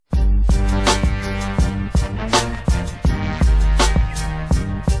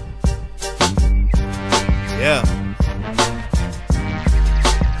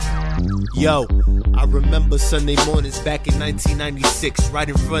Yo, I remember Sunday mornings back in 1996, right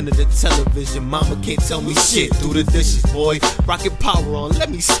in front of the television. Mama can't tell me shit. Do the dishes, boy. Rocket power on, let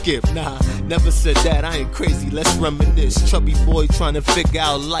me skip. Nah, never said that. I ain't crazy. Let's reminisce. Chubby boy trying to figure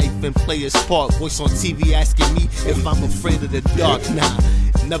out life and play his part. Voice on TV asking me if I'm afraid of the dark. Nah,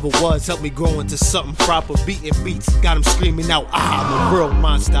 never was. Helped me grow into something proper. Beating beats, got him screaming out. I'm a real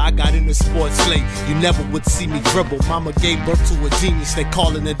monster. I got into sports late. You never would see me dribble. Mama gave birth to a genius. They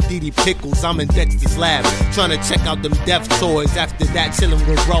calling her Didi Pickles. I'm in Dexter's lab, trying to check out them deaf toys. After that, chilling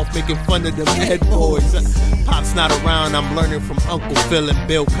with Ralph, making fun of them head boys. Pop's not around, I'm learning from Uncle Phil and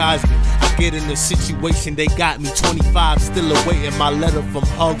Bill Cosby. I get in a situation, they got me 25, still awaiting my letter from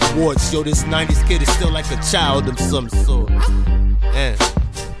Hogwarts. Yo, this 90s kid is still like a child of some sort. Man.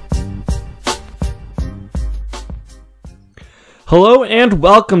 Hello and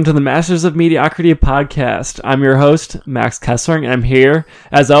welcome to the Masters of Mediocrity podcast. I'm your host, Max Kessling, and I'm here,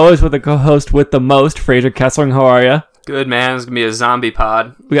 as always, with a co-host with the most, Frazer Kessling. How are you? Good, man. It's going to be a zombie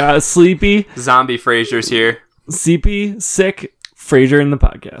pod. We got a sleepy... Zombie Frazer's here. Sleepy, sick Frazer in the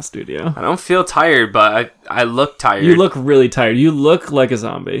podcast studio. I don't feel tired, but I look tired. You look really tired. You look like a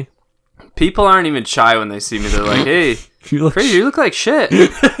zombie. People aren't even shy when they see me. They're like, hey, Frazer, you look like shit.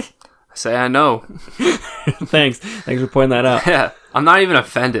 I say, I know. Thanks for pointing that out. Yeah, I'm not even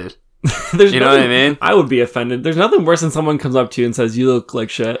offended. You know what I mean? I would be offended. There's nothing worse than someone comes up to you and says, you look like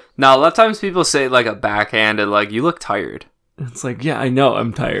shit. Now, a lot of times people say like a backhanded, like, you look tired. It's like, yeah, I know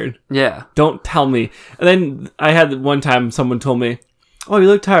I'm tired. Yeah. Don't tell me. And then I had one time someone told me, oh, you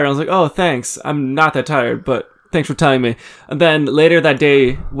look tired. I was like, oh, thanks. I'm not that tired, but thanks for telling me. And then later that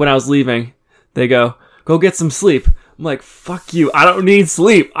day when I was leaving, they go get some sleep. I'm like, fuck you. I don't need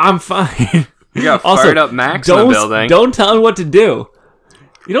sleep. I'm fine. You got fired up Max in the building. Don't tell me what to do.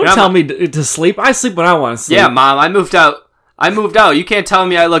 You don't tell me to sleep. I sleep when I want to sleep. Yeah, Mom, I moved out. You can't tell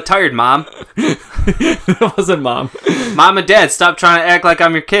me I look tired, Mom. It wasn't Mom. Mom and Dad, stop trying to act like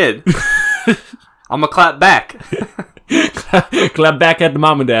I'm your kid. I'm going to clap back. Clap back at the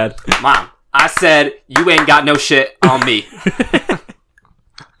Mom and Dad. Mom, I said you ain't got no shit on me.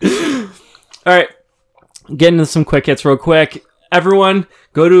 All right. Getting into some quick hits real quick. Everyone,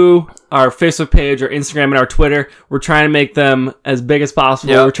 go to our Facebook page, our Instagram, and our Twitter. We're trying to make them as big as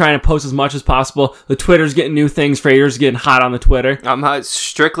possible. Yep. We're trying to post as much as possible. The Twitter's getting new things. Frazer's getting hot on the Twitter. I'm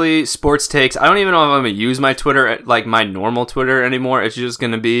strictly sports takes. I don't even know if I'm going to use my Twitter, like my normal Twitter anymore. It's just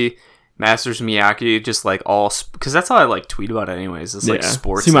going to be Masters Miyake, just like all... Because that's how I like tweet about it anyways. It's like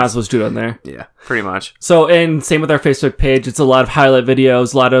sports. So you might as well just do it on there. Yeah, pretty much. So, and same with our Facebook page. It's a lot of highlight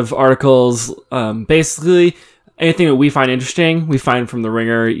videos, a lot of articles. Basically... anything that we find interesting, we find from The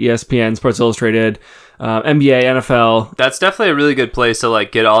Ringer, ESPN, Sports Illustrated, NBA, NFL. That's definitely a really good place to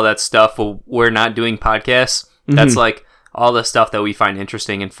like get all that stuff. We're not doing podcasts. Mm-hmm. That's like all the stuff that we find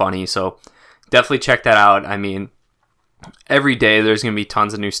interesting and funny. So definitely check that out. I mean, every day there's going to be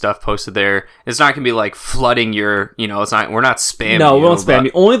tons of new stuff posted there. It's not going to be like flooding your, it's not, we're not spamming. No, we won't spam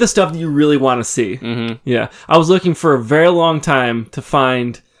you. Only the stuff that you really want to see. Mm-hmm. Yeah. I was looking for a very long time to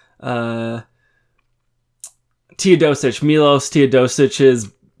find, Milos Teodosic's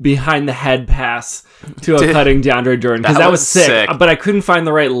behind the head pass to a cutting DeAndre Jordan, because that was sick. But I couldn't find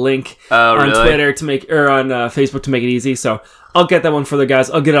the right link on Twitter to make, or on Facebook to make it easy. So I'll get that one for the guys.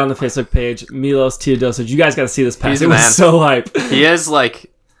 I'll get it on the Facebook page. Milos Teodosic. You guys got to see this pass. It was so hype. He has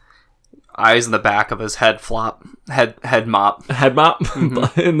like eyes in the back of his head mop.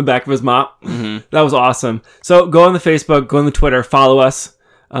 Mm-hmm. In the back of his mop. Mm-hmm. That was awesome. So go on the Facebook, go on the Twitter, follow us.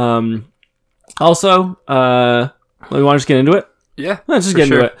 Also, we want to just get into it? Yeah. Let's just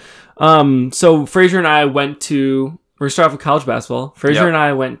get into it. So Frazer and I went to... We're going to start off with college basketball. Frazer and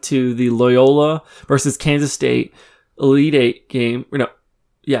I went to the Loyola versus Kansas State Elite Eight game.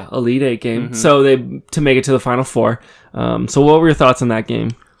 Elite Eight game. Mm-hmm. So to make it to the Final Four. So what were your thoughts on that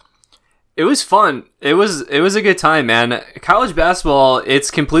game? It was fun. It was a good time, man. College basketball,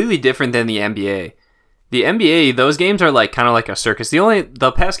 it's completely different than the NBA. The NBA, those games are like kind of like a circus.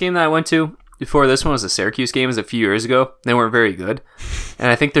 The past game that I went to before this one was a Syracuse game. It was a few years ago. They weren't very good. And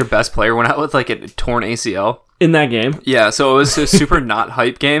I think their best player went out with like a torn ACL. In that game? Yeah, so it was a super not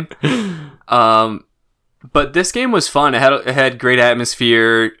hype game. But this game was fun. It had great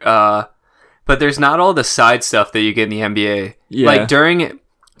atmosphere. But there's not all the side stuff that you get in the NBA. Yeah. Like during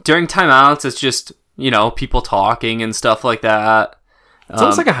timeouts, it's just, people talking and stuff like that. It's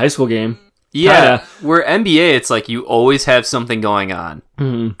almost like a high school game. Yeah, kinda. Where NBA, it's like you always have something going on.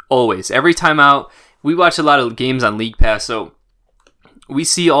 Mm-hmm. Always. Every time out, we watch a lot of games on League Pass, so we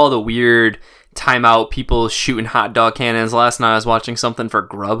see all the weird timeout people shooting hot dog cannons. Last night I was watching something for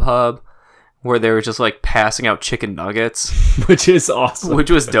Grubhub where they were just like passing out chicken nuggets. Which is awesome. Which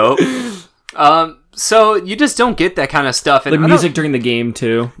was dope. So you just don't get that kind of stuff. And like music during the game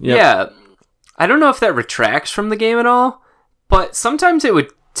too. Yep. Yeah. I don't know if that retracts from the game at all, but sometimes it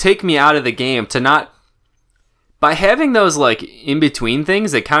would take me out of the game to not... By having those like in between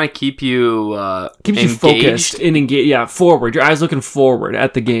things, they kind of keep you keeps you focused and engaged. Yeah, forward. Your eyes looking forward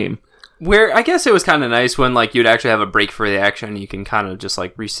at the game. Where I guess it was kind of nice when like you'd actually have a break for the action, and you can kind of just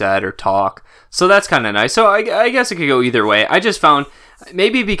like reset or talk. So that's kind of nice. So I guess it could go either way. I just found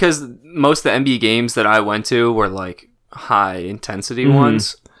maybe because most of the NBA games that I went to were like high intensity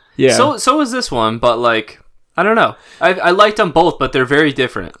ones. Yeah. So was this one, but like. I don't know. I liked them both, but they're very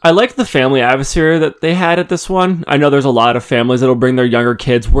different. I like the family atmosphere that they had at this one. I know there's a lot of families that'll bring their younger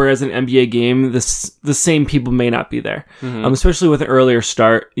kids, whereas an NBA game, the same people may not be there. Especially with an earlier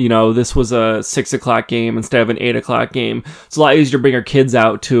start. You know, this was a 6 o'clock game instead of an 8 o'clock game. It's a lot easier to bring your kids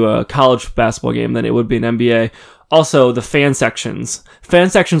out to a college basketball game than it would be an NBA. Also, the fan sections. Fan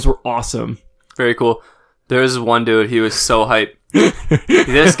sections were awesome. Very cool. There was one dude, he was so hyped.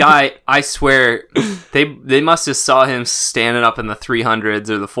 This guy, I swear, they must have saw him standing up in the 300s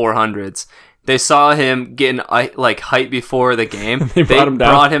or the 400s. They saw him getting like hyped before the game. They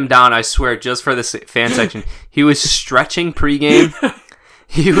brought him down, I swear, just for the fan section. He was stretching pregame.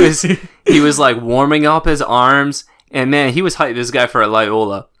 He was like warming up his arms, and man, he was hyped. This guy for a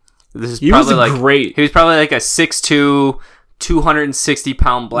Loyola. He was probably like a 6'2",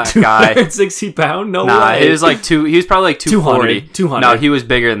 260-pound black guy. 260-pound? No way. He was like he was probably like 240. 200. No, he was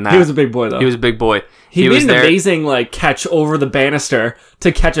bigger than that. He was a big boy, though. He was a big boy. He made an amazing like catch over the banister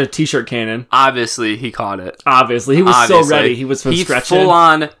to catch a t-shirt cannon. Obviously, he caught it. Obviously. He was so ready. He was stretching. Full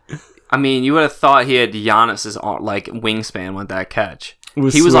on... I mean, you would have thought he had Giannis's like wingspan with that catch.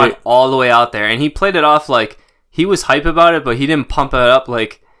 He was like all the way out there, and he played it off like he was hype about it, but he didn't pump it up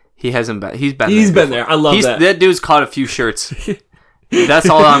like... He hasn't been. He's been there. I love that. That dude's caught a few shirts. That's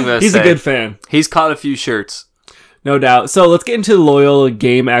all I'm going to say. He's a good fan. He's caught a few shirts. No doubt. So let's get into the Loyola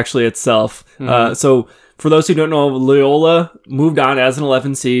game actually itself. So for those who don't know, Loyola moved on as an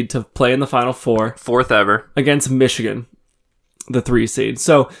 11 seed to play in the Final Four. Fourth ever. Against Michigan, the 3 seed.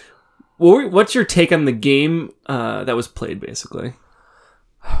 So what's your take on the game that was played, basically?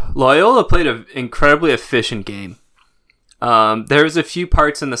 Loyola played an incredibly efficient game. There was a few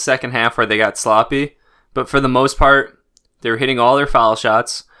parts in the second half where they got sloppy, but for the most part, they were hitting all their foul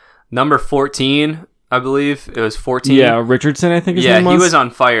shots. Number 14, I believe it was 14. Yeah, Richardson, I think his name was. Yeah, he was on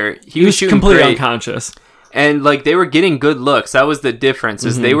fire. He was shooting completely great. Unconscious. And like they were getting good looks. That was the difference.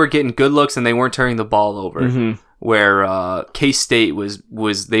 Is they were getting good looks and they weren't turning the ball over. Where K-State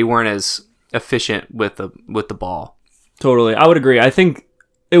was they weren't as efficient with the ball. Totally, I would agree. I think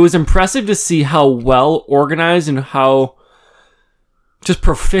it was impressive to see how well organized and how just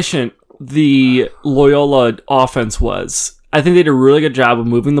proficient the Loyola offense was. I think they did a really good job of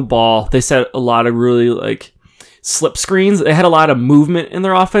moving the ball. They set a lot of really like slip screens. They had a lot of movement in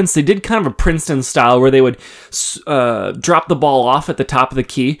their offense. They did kind of a Princeton style where they would drop the ball off at the top of the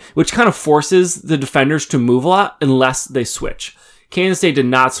key, which kind of forces the defenders to move a lot unless they switch. Kansas State did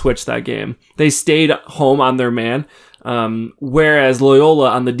not switch that game. They stayed home on their man. Whereas Loyola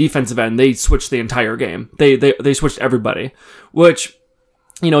on the defensive end, they switched the entire game. They switched everybody, which,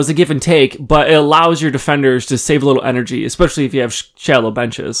 you know, is a give and take, but it allows your defenders to save a little energy, especially if you have shallow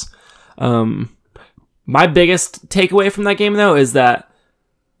benches. My biggest takeaway from that game, though, is that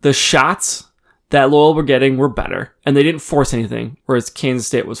the shots that Loyola were getting were better, and they didn't force anything, whereas Kansas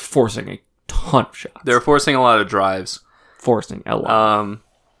State was forcing a ton of shots. They were forcing a lot of drives. Forcing a lot.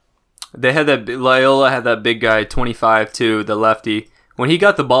 They had Loyola had that big guy, 25 too, the lefty. When he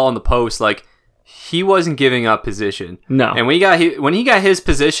got the ball in the post, like, he wasn't giving up position. No. And when he got his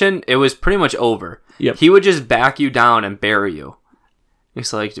position, it was pretty much over. Yep. He would just back you down and bury you.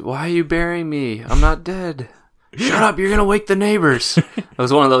 He's like, why are you burying me? I'm not dead. Shut up, you're going to wake the neighbors. It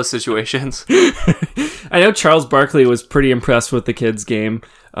was one of those situations. I know Charles Barkley was pretty impressed with the kids' game.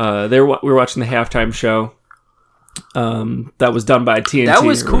 We were watching the halftime show that was done by TNT. That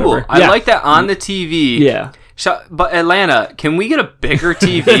was cool. I like that on the TV. Yeah. But Atlanta, can we get a bigger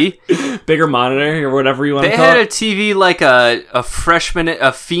TV? Bigger monitor or whatever you want to call it? They had a TV like a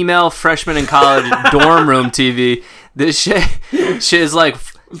female freshman in college dorm room TV. This shit is like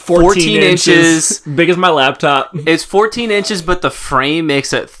 14 inches. Big as my laptop. It's 14 inches, but the frame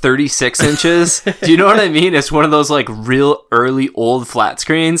makes it 36 inches. Do you know what I mean? It's one of those like real early old flat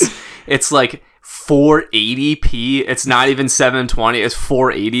screens. It's like 480p. It's not even 720. It's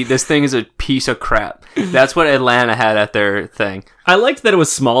 480. This thing is a piece of crap. That's what Atlanta had at their thing. I liked that it was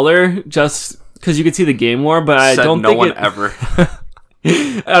smaller just because you could see the game more, but I don't think no one ever.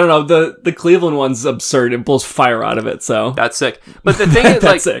 I don't know. The Cleveland one's absurd. It blows fire out of it. So that's sick. But the thing is,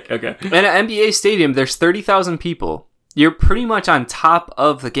 that's sick. Okay. In an NBA stadium, there's 30,000 people. You're pretty much on top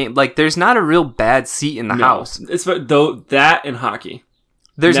of the game. Like, there's not a real bad seat in the house. It's though that and hockey.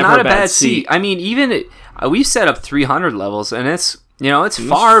 There's not a bad seat. I mean, even we set up 300 levels, and it's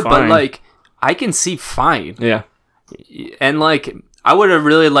far, but like I can see fine. Yeah. And like, I would have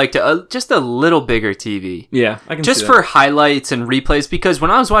really liked just a little bigger TV. Yeah, I can just see for highlights and replays, because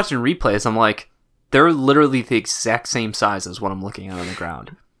when I was watching replays, I'm like, they're literally the exact same size as what I'm looking at on the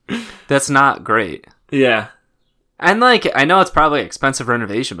ground. That's not great. Yeah. And like, I know it's probably expensive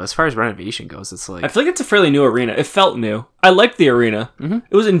renovation, but as far as renovation goes, it's like, I feel like it's a fairly new arena. It felt new. I liked the arena. Mm-hmm.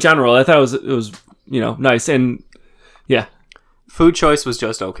 It was in general. I thought it was nice, and yeah. Food choice was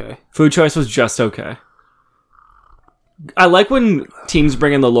just okay. I like when teams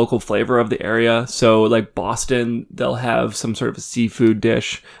bring in the local flavor of the area. So, like Boston, they'll have some sort of a seafood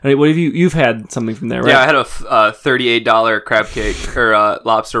dish. I mean, what have you've had something from there, right? Yeah, I had a $38 crab cake or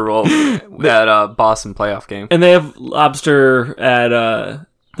lobster roll at Boston playoff game. And they have lobster at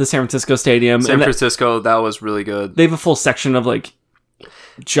the San Francisco Stadium. San Francisco, that was really good. They have a full section of like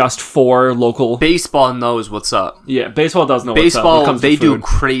just for local. Baseball knows what's up. Yeah, baseball does know what's up. Baseball, they do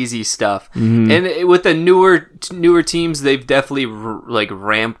crazy stuff. Mm-hmm. And with the newer teams, they've definitely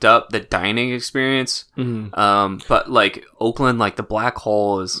ramped up the dining experience. Mm-hmm. But like Oakland, like the Black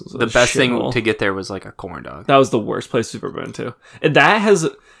Hole is the best thing to get there was like a corn dog. That was the worst place we've ever been to. And that has,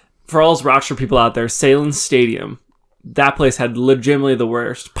 for all us Rochester people out there, Salem Stadium, that place had legitimately the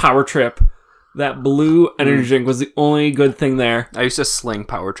worst. Power Trip. That blue energy drink was the only good thing there. I used to sling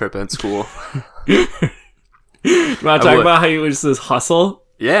Power Trip in school. You want to talk about how you was this hustle?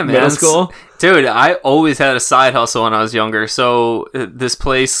 Yeah, man. Middle school? Dude, I always had a side hustle when I was younger. So this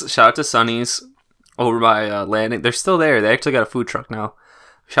place, shout out to Sonny's over by Landing. They're still there. They actually got a food truck now.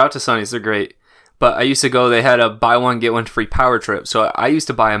 Shout out to Sonny's. They're great. But I used to go, they had a buy one, get one free Power Trip. So I used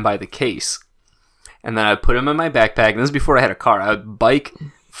to buy them by the case. And then I'd put them in my backpack. And this was before I had a car. I would bike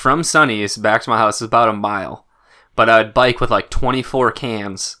from Sonny's back to my house. Is about a mile. But I would bike with like 24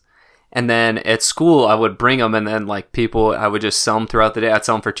 cans. And then at school, I would bring them. And then like people, I would just sell them throughout the day. I'd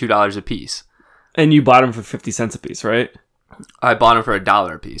sell them for $2 a piece. And you bought them for 50 cents a piece, right? I bought them for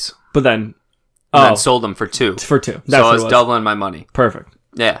 $1 a piece. But then... And then sold them for $2. For $2. So I was doubling my money. Perfect.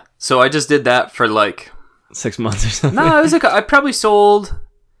 Yeah. So I just did that for like... 6 months or something. No, it was like... I probably sold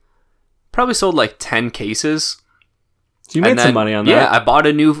like 10 cases. So you made some money on that. Yeah, I bought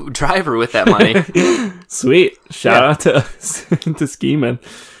a new driver with that money. Sweet. Shout out to Scheming.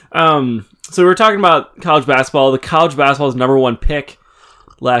 So we're talking about college basketball. The college basketball's number one pick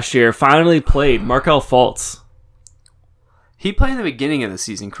last year finally played, Markelle Fultz. He played in the beginning of the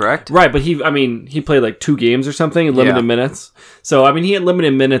season, correct? Right, but he played like 2 games or something in limited minutes. So, I mean, he had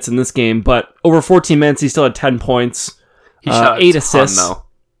limited minutes in this game, but over 14 minutes, he still had 10 points. He shot 8 assists. Though.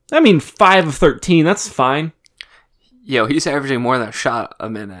 I mean, 5 of 13, that's fine. Yo, he's averaging more than a shot a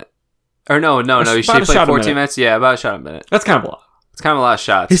minute. Or no. He played 14 minutes. Yeah, about a shot a minute. That's kind of a lot. It's kind of a lot of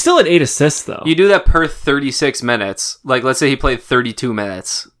shots. He's still at 8 assists, though. You do that per 36 minutes. Like, let's say he played 32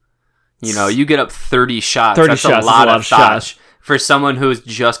 minutes. You know, you get up 30 shots. 30 That's shots a lot of shots. For someone who's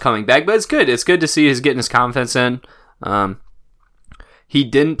just coming back. But it's good. It's good to see he's getting his confidence in. He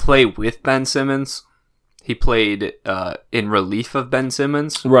didn't play with Ben Simmons. He played in relief of Ben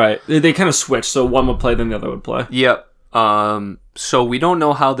Simmons. Right. They kind of switched, so one would play, then the other would play. Yep. So we don't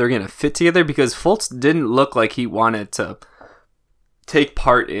know how they're going to fit together because Fultz didn't look like he wanted to take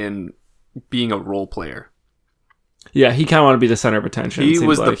part in being a role player. Yeah, he kind of wanted to be the center of attention. He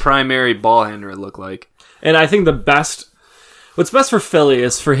was the primary ball handler, it looked like. And I think what's best for Philly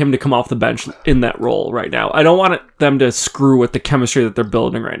is for him to come off the bench in that role right now. I don't want them to screw with the chemistry that they're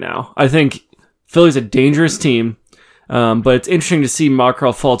building right now. I think Philly's a dangerous team, but it's interesting to see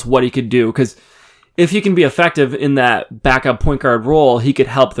Markelle Fultz, what he could do, because if he can be effective in that backup point guard role, he could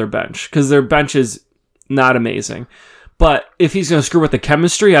help their bench, because their bench is not amazing. But if he's going to screw with the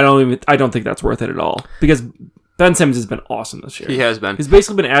chemistry, I don't think that's worth it at all, because Ben Simmons has been awesome this year. He has been. He's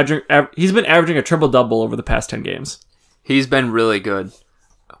basically been averaging a triple-double over the past 10 games. He's been really good.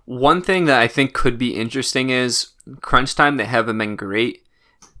 One thing that I think could be interesting is crunch time, they haven't been great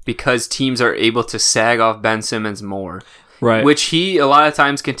because teams are able to sag off Ben Simmons more. Right. Which he, a lot of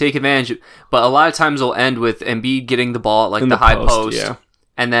times, can take advantage of. But a lot of times will end with Embiid getting the ball at like the high post. Yeah.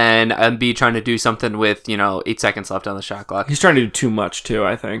 And then Embiid trying to do something with, 8 seconds left on the shot clock. He's trying to do too much, too,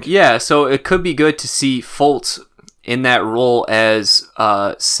 I think. Yeah, so it could be good to see Fultz in that role as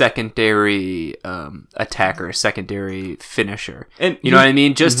a secondary attacker, secondary finisher. And you know what I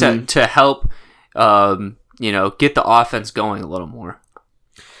mean? Just to help, get the offense going a little more.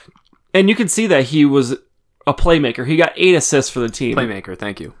 And you can see that he was a playmaker. He got 8 assists for the team. Playmaker,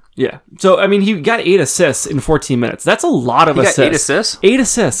 thank you. Yeah. So, I mean, he got 8 assists in 14 minutes. That's a lot of assists. He got 8 assists? 8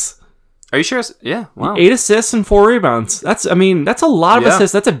 assists. Are you sure? Yeah, wow. 8 assists and 4 rebounds. That's a lot of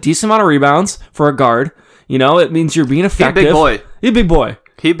assists. That's a decent amount of rebounds for a guard. You know, it means you're being effective. He a big boy. He's a big boy.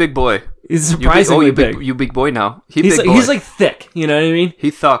 He big boy. He's surprisingly big. You big boy now. He's like thick. You know what I mean?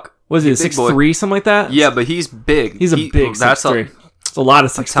 He thuck. Was he 6'3", something like that? Yeah, but he's big. He's a big 6'3". It's a lot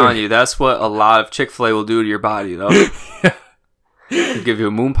of 6'3". I'm telling you, that's what a lot of Chick-fil-A will do to your body, though. He'll give you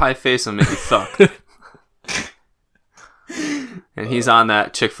a moon pie face and make you thuck. And he's on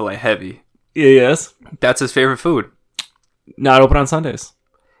that Chick-fil-A heavy. Yes. That's his favorite food. Not open on Sundays.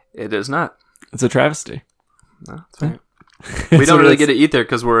 It is not. It's a travesty. No, that's right. We don't really get to eat there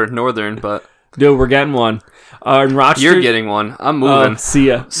because we're northern, but... Dude, we're getting one. In Rochester... You're getting one. I'm moving. See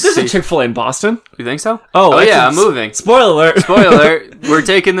ya. There's a Chick-fil-A in Boston. You think so? Oh yeah, I'm moving. Spoiler alert. Spoiler alert. We're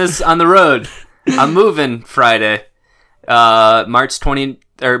taking this on the road. I'm moving Friday. March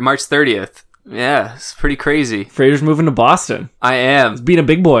 30th. Yeah, it's pretty crazy. Frazer's moving to Boston. I am. He's being a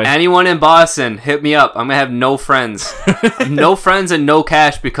big boy. Anyone in Boston, hit me up. I'm going to have no friends. No friends and no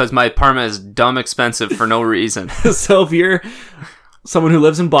cash because my apartment is dumb expensive for no reason. So if you're someone who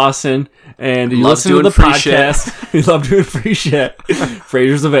lives in Boston and you listen to the podcast, you love doing free shit,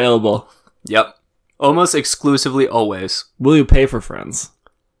 Frazer's available. Yep. Almost exclusively always. Will you pay for friends?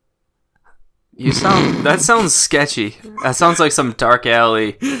 That sounds sketchy. That sounds like some dark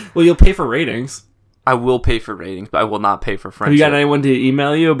alley. Well, you'll pay for ratings. I will pay for ratings, but I will not pay for friendship. Have you got anyone to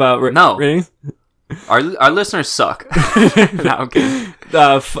email you about ratings? Our listeners suck. No, I'm kidding.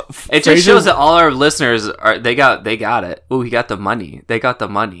 It just shows that all our listeners they got it. Oh, he got the money. They got the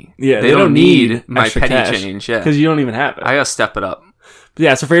money. Yeah, they don't need my petty cash, change. Yeah, because you don't even have it. I gotta step it up. But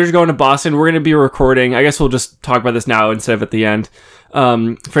yeah, so Frazer's going to Boston. We're going to be recording. I guess we'll just talk about this now instead of at the end.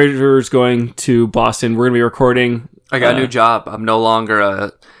 Frazer's going to Boston. We're going to be recording. I got a new job. I'm no longer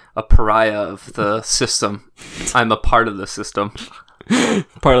a pariah of the system. I'm a part of the system.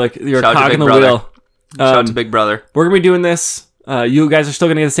 Part of you're a cog in the wheel. Shout out to Big Brother. We're going to be doing this. You guys are still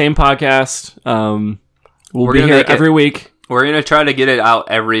going to get the same podcast. We'll be here every week. We're going to try to get it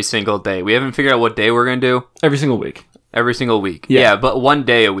out every single day. We haven't figured out what day we're going to do. Every single week. Every single week. Yeah, but one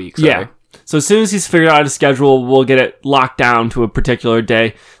day a week. Sorry. Yeah. So as soon as he's figured out his schedule, we'll get it locked down to a particular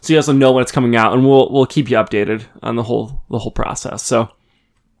day, so you also know when it's coming out, and we'll keep you updated on the whole process. So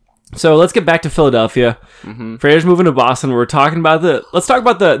let's get back to Philadelphia. Mm-hmm. Frazer's moving to Boston. Let's talk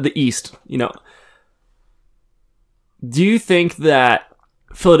about the East. You know, do you think that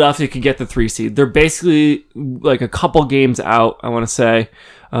Philadelphia could get the 3 seed? They're basically like a couple games out, I want to say.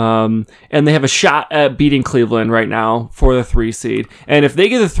 And they have a shot at beating Cleveland right now for the 3 seed. And if they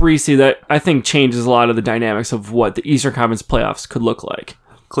get the 3 seed, that I think changes a lot of the dynamics of what the Eastern Conference playoffs could look like.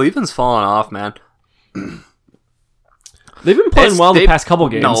 Cleveland's fallen off, man. They've been playing well the past couple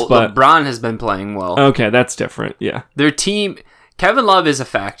games. No, but LeBron has been playing well. Okay, that's different. Yeah. Their team, Kevin Love is a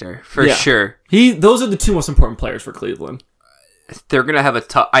factor for sure. Those are the 2 most important players for Cleveland. They're going to have a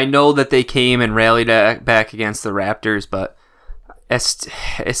tough... I know that they came and rallied back against the Raptors, but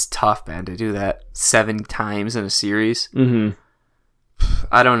it's tough, man, to do that 7 times in a series. Mm-hmm.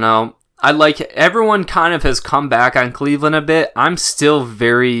 I don't know. Everyone kind of has come back on Cleveland a bit. I'm still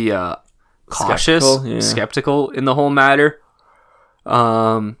very cautious, skeptical in the whole matter.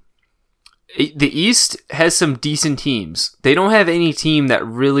 The East has some decent teams. They don't have any team that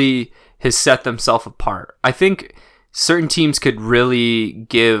really has set themselves apart. I think certain teams could really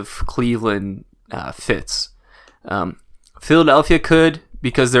give Cleveland fits. Philadelphia could,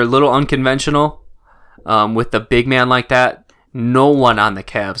 because they're a little unconventional. With a big man like that, no one on the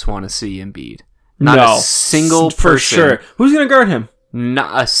Cavs want to see Embiid. Not a single person. For sure. Who's going to guard him?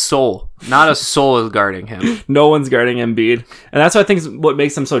 Not a soul. Not a soul is guarding him. No one's guarding Embiid. And that's what I think is what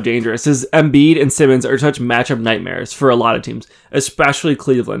makes them so dangerous, is Embiid and Simmons are such matchup nightmares for a lot of teams, especially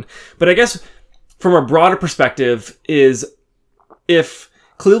Cleveland. But I guess from a broader perspective is if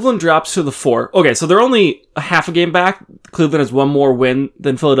Cleveland drops to the 4. Okay, so they're only a half a game back. Cleveland has one more win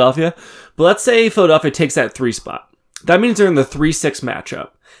than Philadelphia. But let's say Philadelphia takes that 3 spot. That means they're in the 3-6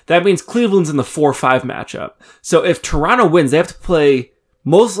 matchup. That means Cleveland's in the 4-5 matchup. So if Toronto wins, they have to play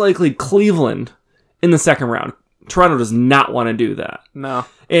most likely Cleveland in the second round. Toronto does not want to do that. No.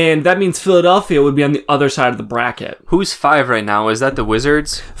 And that means Philadelphia would be on the other side of the bracket. Who's 5 right now? Is that the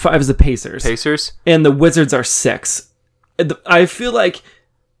Wizards? 5 is the Pacers. Pacers? And the Wizards are 6. I feel like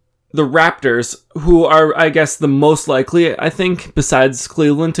the Raptors, who are, I guess, the most likely, I think, besides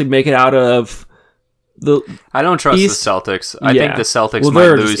Cleveland, to make it out of I don't trust East, the Celtics. I think the Celtics might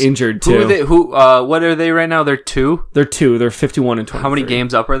they're lose. Just injured too. What are they right now? They're 2? They're 2. They're 51 and 20. How many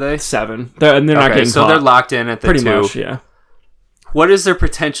games up are they? 7. They're not getting so caught. They're locked in at the pretty 2. much, yeah. What is their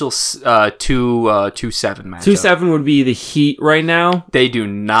potential 2-7 matchup? 2-7 would be the Heat right now. They do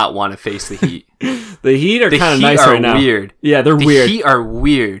not want to face the Heat. The Heat are kind of nice right now. Weird. Yeah, they're weird. The Heat are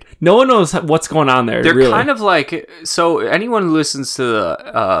weird. No one knows what's going on there. They're really. kind of like, so anyone who listens to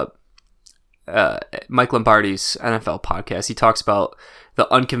the Mike Lombardi's NFL podcast, he talks about the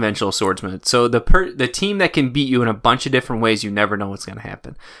unconventional swordsman. So the team that can beat you in a bunch of different ways, you never know what's going to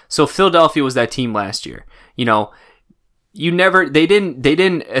happen. So Philadelphia was that team last year. They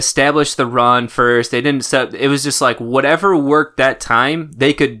didn't establish the run first. It was just like whatever worked that time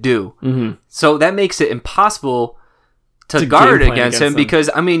they could do. Mm-hmm. So that makes it impossible to guard against him because,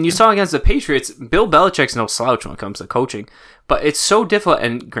 you saw against the Patriots, Bill Belichick's no slouch when it comes to coaching, but it's so difficult.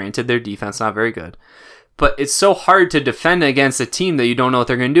 And granted, their defense not very good, but it's so hard to defend against a team that you don't know what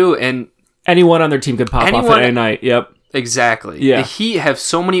they're going to do. And anyone on their team could pop off at any night. Yep. Exactly. Yeah. The Heat have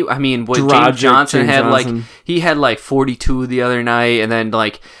so many. James Johnson had he had 42 the other night, and then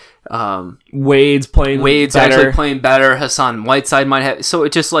Wade's actually playing better. Hassan Whiteside might have. So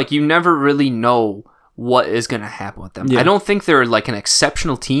it's just you never really know what is going to happen with them. Yeah. I don't think they're an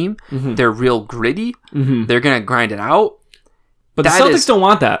exceptional team. Mm-hmm. They're real gritty. Mm-hmm. They're going to grind it out. But the Celtics don't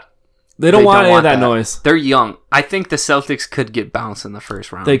want that. They don't want any of that noise. They're young. I think the Celtics could get bounced in the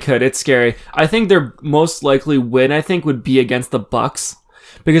first round. They could. It's scary. I think their most likely win, would be against the Bucks.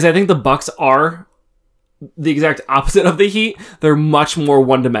 Because I think the Bucks are the exact opposite of the Heat. They're much more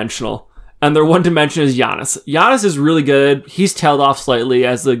one-dimensional. And their one dimension is Giannis. Giannis is really good. He's tailed off slightly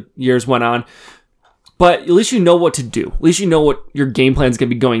as the years went on. But at least you know what to do. At least you know what your game plan is going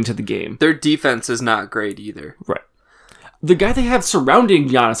to be going to the game. Their defense is not great either. Right. The guy they have surrounding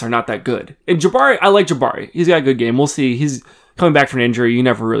Giannis are not that good. And Jabari, I like Jabari. He's got a good game. We'll see. He's coming back from an injury. You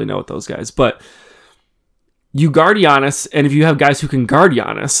never really know with those guys. But you guard Giannis, and if you have guys who can guard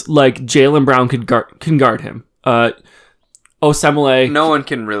Giannis, like Jaylen Brown can guard him. Osemele. No one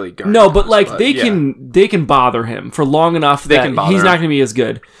can really guard No, Giannis, but they can bother him for long enough that he's not going to be as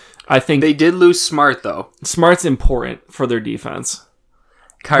good. I think they did lose Smart, though. Smart's important for their defense.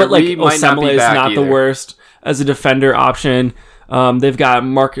 Kyrie but might not be back not either. The worst as a defender option. They've got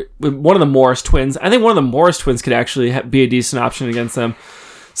one of the Morris twins. I think one of the Morris twins could actually be a decent option against them.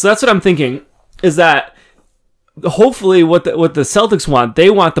 So that's what I'm thinking, is that hopefully what the Celtics want, they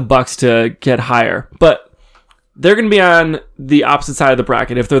want the Bucks to get higher. But they're going to be on the opposite side of the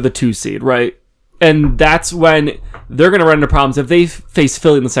bracket if they're the 2 seed, right? And that's when they're going to run into problems. If they face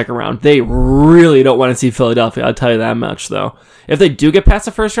Philly in the second round, they really don't want to see Philadelphia. I'll tell you that much, though. If they do get past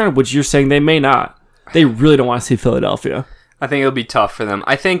the first round, which you're saying they may not, they really don't want to see Philadelphia. I think it'll be tough for them.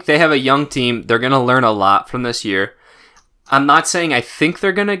 I think they have a young team. They're going to learn a lot from this year. I'm not saying I think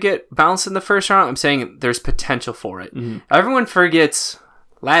they're going to get bounced in the first round. I'm saying there's potential for it. Mm-hmm. Everyone forgets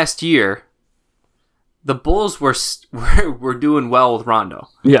last year, the Bulls were doing well with Rondo.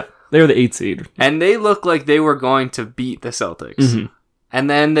 Yeah, they were the 8 seed. And they looked like they were going to beat the Celtics. Mm-hmm. And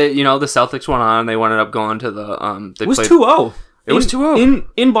then the Celtics went on. They ended up going to the it was 2-0. It was 2-0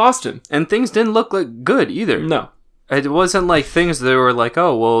 in Boston, and things didn't look like good either. No, it wasn't like things that were like,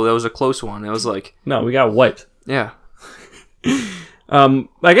 oh well, that was a close one. It was like, no, we got wiped. Yeah.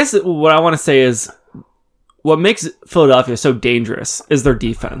 I guess what I want to say is what makes Philadelphia so dangerous is their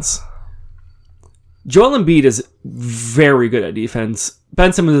defense. Joel Embiid is very good at defense.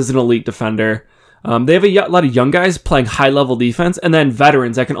 Ben Simmons is an elite defender. They have a lot of young guys playing high-level defense, and then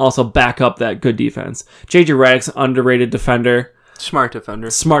veterans that can also back up that good defense. J.J. Redick's an underrated defender. Smart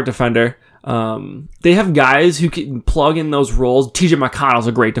defender. They have guys who can plug in those roles. T.J. McConnell's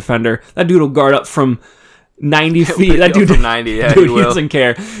a great defender. That dude will guard up from 90 feet. That dude from 90, yeah, dude, he doesn't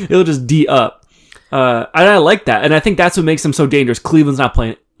care. He'll just D up. And I like that, and I think that's what makes them so dangerous. Cleveland's not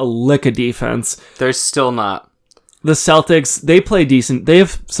playing a lick of defense. They're still not. The Celtics, they play decent. They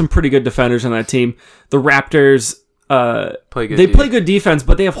have some pretty good defenders on that team. The Raptors, play good defense,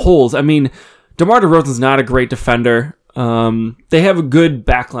 but they have holes. I mean, DeMar DeRozan's not a great defender. They have a good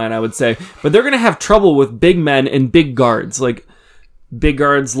backline, I would say, but they're going to have trouble with big men and big guards like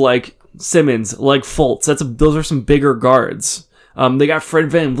Simmons, like Fultz. Those are some bigger guards. They got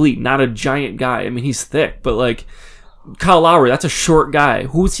Fred VanVleet, not a giant guy. I mean, he's thick, but like Kyle Lowry, that's a short guy.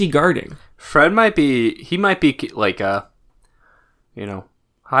 Who's he guarding? Fred might be like I don't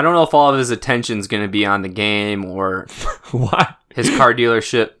know if all of his attention's going to be on the game or what? His car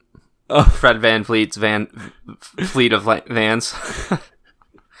dealership. Fred VanVleet's fleet of vans.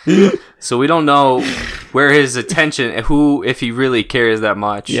 So we don't know where his attention, if he really cares that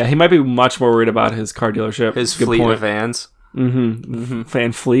much. Yeah, he might be much more worried about his car dealership. His fleet of vans.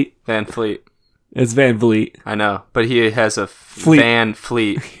 Van Fleet. Van Fleet. It's Van Vliet. I know, but he has a van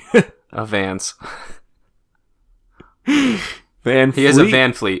fleet of vans. He has a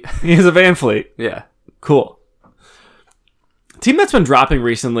van fleet. He has a van fleet. Yeah. Cool. Team that's been dropping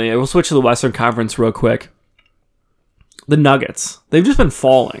recently, I will switch to the Western Conference real quick. The Nuggets. They've just been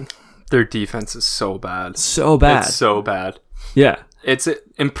falling. Their defense is so bad. So bad. It's so bad. Yeah. It's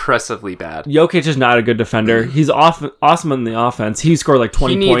impressively bad. Jokic is not a good defender. He's awesome in the offense. He scored like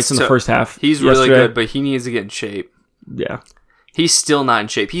 20 points in the first half. He's really good, but he needs to get in shape. Yeah. He's still not in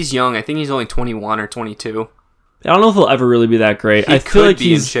shape. He's young. I think he's only 21 or 22. I don't know if he'll ever really be that great. I feel like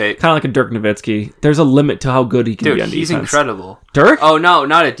he's kind of like a Dirk Nowitzki. There's a limit to how good he can be on defense. He's incredible. Dirk? Oh, no,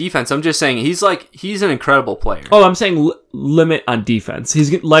 not at defense. I'm just saying he's an incredible player. Oh, I'm saying limit on defense.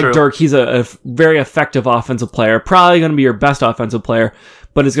 He's like True. Dirk. He's a very effective offensive player. Probably going to be your best offensive player,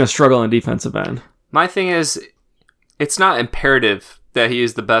 but he's going to struggle on defensive end. My thing is, it's not imperative that he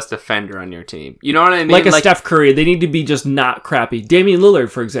is the best defender on your team. You know what I mean? Like Steph Curry, they need to be just not crappy. Damian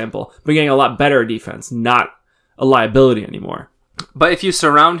Lillard, for example, but getting a lot better at defense, not a liability anymore. But if you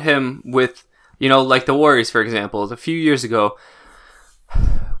surround him with, like the Warriors, for example, a few years ago,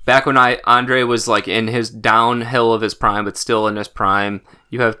 back when Andre was like in his downhill of his prime, but still in his prime,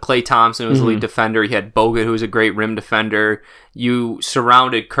 you have Klay Thompson, who was a lead defender. You had Bogut, who was a great rim defender. You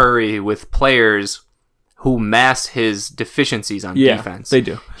surrounded Curry with players who masked his deficiencies on defense. They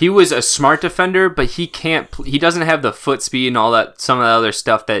do. He was a smart defender, but he doesn't have the foot speed and all that, some of the other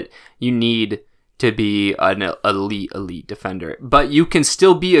stuff that you need to be an elite defender. But you can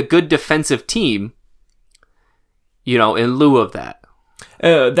still be a good defensive team, in lieu of that.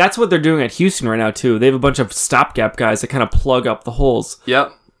 That's what they're doing at Houston right now, too. They have a bunch of stopgap guys that kind of plug up the holes.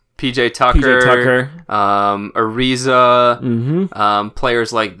 Yep. PJ Tucker. Ariza.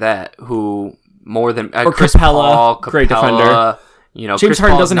 Players like that who more than... or Chris Capella, Paul, great defender. James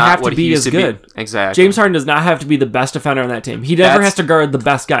Harden doesn't have to be as good. Exactly. James Harden does not have to be the best defender on that team. He never has to guard the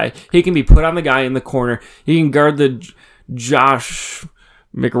best guy. He can be put on the guy in the corner. He can guard the Josh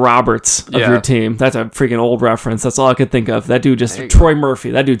McRoberts of your team. That's a freaking old reference. That's all I could think of. That dude Troy Murphy.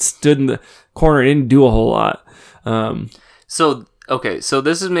 That dude stood in the corner and didn't do a whole lot. So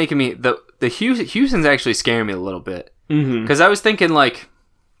this is making me... The Houston's actually scaring me a little bit. Because I was thinking,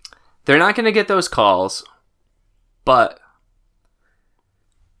 they're not going to get those calls, but...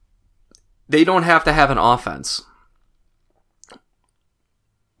 they don't have to have an offense.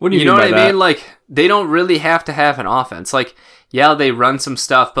 What do you mean by that? You know what I mean? They don't really have to have an offense. They run some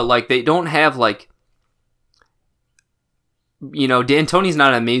stuff, but they don't have D'Antoni's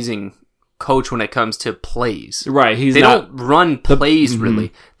not an amazing coach when it comes to plays. Right, they don't run plays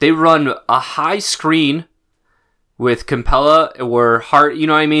really. They run a high screen with Capella or Hart. You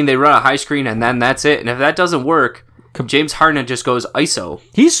know what I mean? They run a high screen and then that's it. And if that doesn't work, James Harden just goes ISO.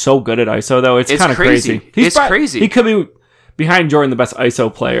 He's so good at ISO, though. It's kind of crazy. It's crazy. He could be, behind Jordan, the best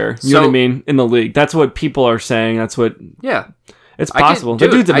ISO player. You know what I mean? In the league. That's what people are saying. That's what... Yeah. It's possible.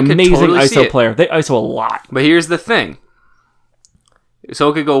 That dude's an amazing ISO player. They ISO a lot. But here's the thing. So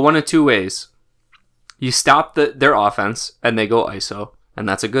it could go one of two ways. You stop their offense, and they go ISO, and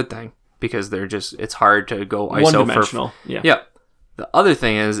that's a good thing. Because it's hard to go ISO. One-dimensional. Yeah. The other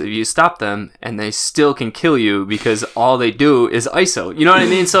thing is, if you stop them and they still can kill you because all they do is ISO. You know what I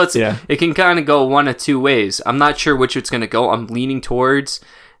mean? So it can kind of go one of two ways. I'm not sure which it's going to go. I'm leaning towards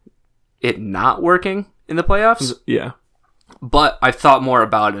it not working in the playoffs. Yeah. But I've thought more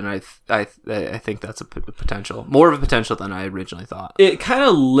about it, and I think that's a potential. More of a potential than I originally thought. It kind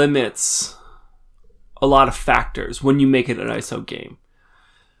of limits a lot of factors when you make it an ISO game.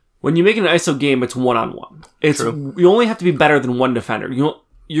 When you make an ISO game, it's one-on-one. True. You only have to be better than one defender.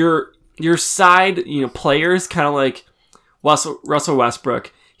 Your side, players, kind of like Russell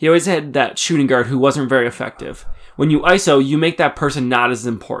Westbrook. He always had that shooting guard who wasn't very effective. When you ISO, you make that person not as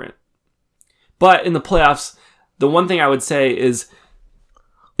important. But in the playoffs, the one thing I would say is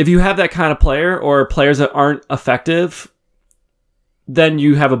if you have that kind of player or players that aren't effective, then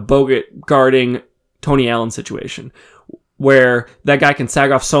you have a Bogut guarding Tony Allen situation, where that guy can sag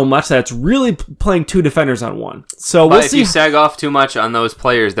off so much that it's really playing two defenders on one. So we'll see. If you sag off too much on those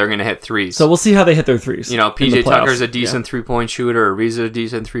players, they're going to hit threes. So we'll see how they hit their threes. PJ Tucker's a decent 3-point shooter. Ariza's a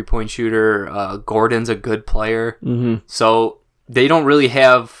decent 3-point shooter. Gordon's a good player. Mm-hmm. So they don't really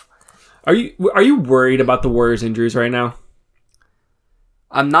have... Are you worried about the Warriors' injuries right now?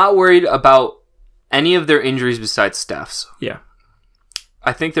 I'm not worried about any of their injuries besides Steph's. Yeah.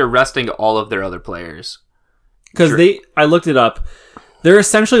 I think they're resting all of their other players. Because I looked it up. They're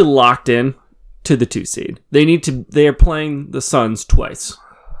essentially locked in to the 2 seed. They are playing the Suns twice.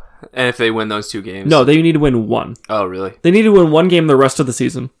 And if they win those 2 games? No, they need to win 1. Oh, really? They need to win 1 game the rest of the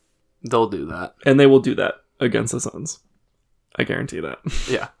season. They'll do that. And they will do that against the Suns. I guarantee that.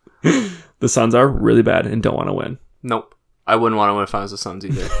 Yeah. The Suns are really bad and don't want to win. Nope. I wouldn't want to win if I was the Suns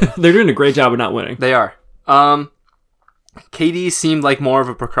either. They're doing a great job of not winning. They are. KD seemed like more of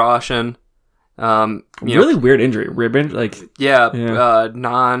a precaution. Really weird injury. Rib injury?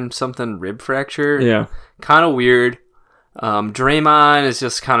 Non-something rib fracture. Yeah. Kind of weird. Draymond has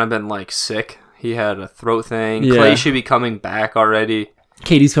just kind of been like sick. He had a throat thing. Yeah. Clay should be coming back already.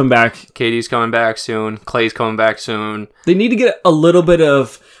 KD's coming back. KD's coming back soon. Clay's coming back soon. They need to get a little bit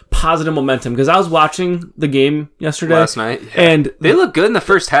of positive momentum because I was watching the game yesterday. Last night. Yeah. And they look good in the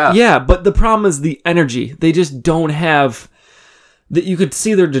first half. Yeah, but the problem is the energy. They just don't have... that you could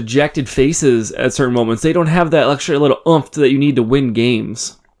see their dejected faces at certain moments. They don't have that extra little oomph that you need to win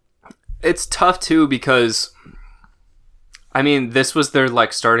games. It's tough, too, because... I mean, this was their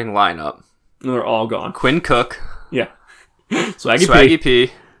starting lineup. They're all gone. Quinn Cook. Yeah. Swaggy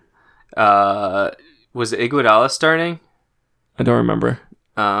P. Was Iguodala starting? I don't remember.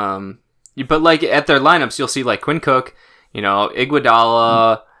 But at their lineups, you'll see Quinn Cook,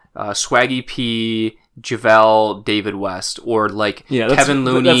 Iguodala, Swaggy P, JaVale, David West, or Kevin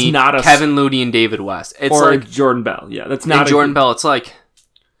Looney, Kevin Looney and David West. It's or Jordan Bell. Yeah, that's not Jordan Bell. It's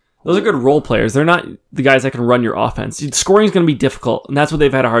those are good role players. They're not the guys that can run your offense. Scoring is going to be difficult, and that's what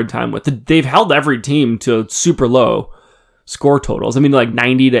they've had a hard time with. They've held every team to super low score totals. I mean,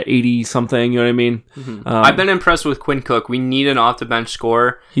 90 to 80 something. You know what I mean? Mm-hmm. I've been impressed with Quinn Cook. We need an off the bench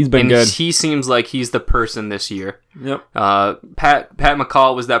scorer. He's been good. He seems like he's the person this year. Yep. Pat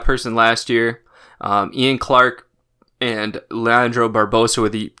McCall was that person last year. Ian Clark and Leandro Barbosa were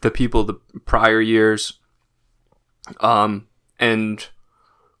the people the prior years. And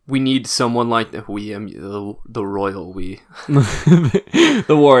we need someone like the royal we. The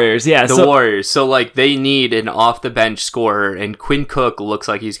Warriors, yeah. The Warriors. So, they need an off-the-bench scorer, and Quinn Cook looks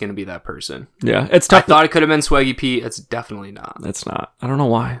like he's going to be that person. Yeah, it's tough. I thought it could have been Swaggy P. It's definitely not. It's not. I don't know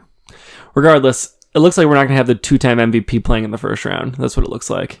why. Regardless, it looks like we're not going to have the 2-time MVP playing in the first round. That's what it looks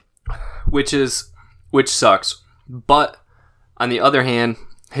like. Which sucks. But, on the other hand,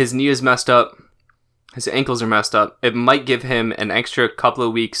 his knee is messed up. His ankles are messed up. It might give him an extra couple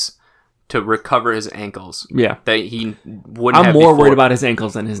of weeks to recover his ankles. Yeah. That he wouldn't have I'm more before. worried about his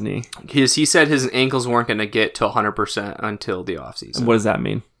ankles than his knee. He said his ankles weren't going to get to 100% until the offseason. What does that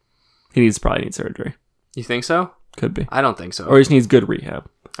mean? He probably needs surgery. You think so? Could be. I don't think so. Or he just needs good rehab.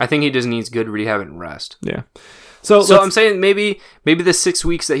 I think he just needs good rehab and rest. Yeah. So I'm saying maybe the 6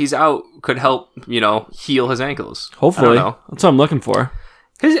 weeks that he's out could help, heal his ankles. Hopefully. That's what I'm looking for.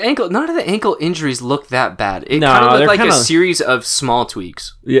 His ankle, none of the ankle injuries look that bad. It kind of looked like a series of small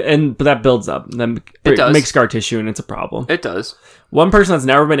tweaks. Yeah, but that builds up. Then it makes scar tissue, and it's a problem. It does. One person that's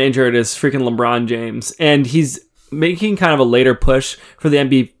never been injured is freaking LeBron James, and he's making kind of a later push for the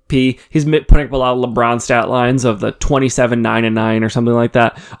MVP. He's putting up a lot of LeBron stat lines of the 27, 9, and 9 or something like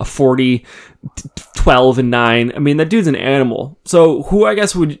that. A 40, 12, and 9. I mean, that dude's an animal. So who, I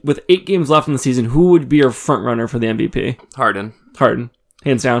guess, with 8 games left in the season, who would be your front runner for the MVP? Harden.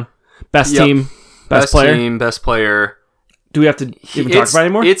 Hands down. Best team, best player. Team, best player. Do we have to even talk about it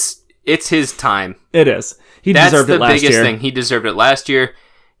anymore? It's his time. It is. He deserved it last year. That's the biggest thing. He deserved it last year.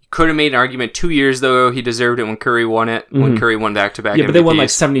 Could have made an argument 2 years, though. He deserved it when Curry won it. Mm-hmm. When Curry won back-to-back Yeah, but MVPs. they won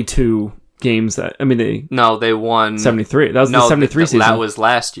 72 games. They won 73. That was the 73 season. That was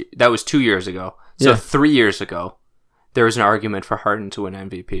last year. That was 2 years ago. So 3 years ago, there was an argument for Harden to win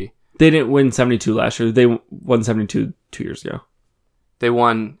MVP. They didn't win 72 last year. They won 72 2 years ago. They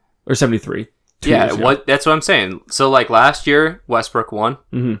won... Or 73. That's what I'm saying. So, last year, Westbrook won.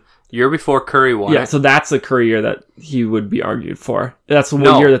 Mm-hmm. Year before, Curry won. Yeah, so that's the Curry year that he would be argued for. That's the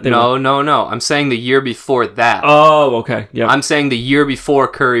one year that they won. No. I'm saying the year before that. Oh, okay. Yeah. I'm saying the year before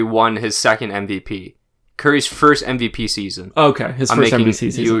Curry won his second MVP. Curry's first MVP season. Okay, his first MVP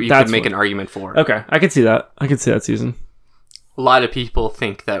season. You could make an argument for. Okay, I can see that. I can see that season. A lot of people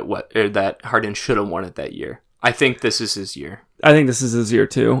think that Harden should have won it that year. I think this is his year. I think this is his year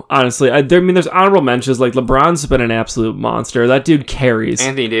too. Honestly, there's honorable mentions. LeBron's been an absolute monster. That dude carries.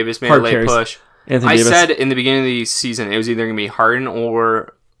 Anthony Davis made a late push. I said in the beginning of the season it was either going to be Harden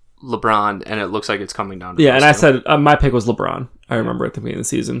or LeBron, and it looks like it's coming down to and I said my pick was LeBron. I remember at the beginning of the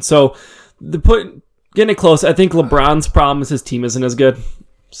season. So getting it close. I think LeBron's problem is his team isn't as good.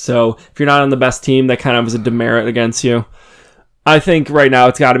 So if you're not on the best team, that kind of is a demerit against you. I think right now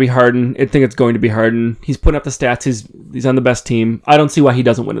it's got to be Harden. I think it's going to be Harden. He's putting up the stats. He's on the best team. I don't see why he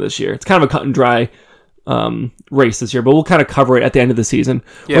doesn't win it this year. It's kind of a cut and dry race this year, but we'll kind of cover it at the end of the season.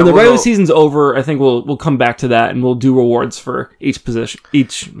 Yeah, when the regular season's over, I think we'll come back to that and we'll do rewards for each position,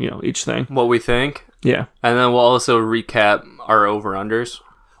 each thing. What we think. Yeah. And then we'll also recap our over-unders.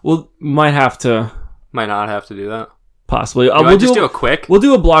 Might not have to do that. Possibly. We'll just do a quick. We'll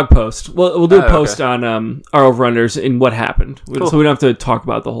do a blog post. We'll do a post on our over-unders and what happened. Cool. So we don't have to talk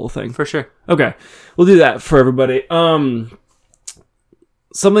about the whole thing. For sure. Okay. We'll do that for everybody.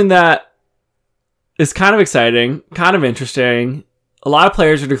 Something that is kind of exciting, kind of interesting. A lot of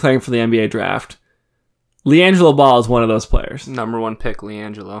players are declaring for the NBA draft. LiAngelo Ball is one of those players. Number 1 pick,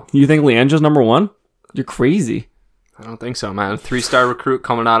 LiAngelo. You think LiAngelo's number 1? You're crazy. I don't think so, man. 3-star recruit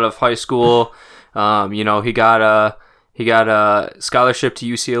coming out of high school. He got a scholarship to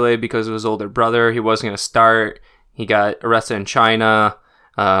UCLA because of his older brother. He wasn't going to start. He got arrested in China.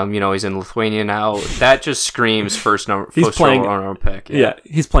 He's in Lithuania now. That just screams first round pick. Yeah,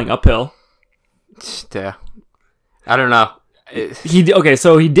 he's playing uphill. Yeah. I don't know.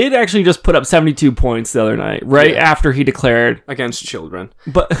 So he did actually just put up 72 points the other night, after he declared against children.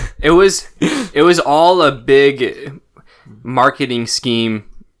 But it was all a big marketing scheme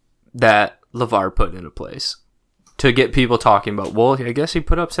that LeVar put into place to get people talking about, well, I guess he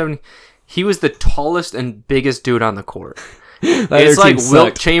put up 70. He was the tallest and biggest dude on the court. It's like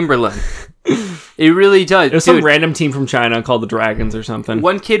Wilt Chamberlain. It really does. It was some random team from China called the Dragons or something.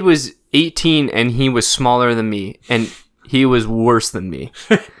 One kid was 18 and he was smaller than me, and he was worse than me.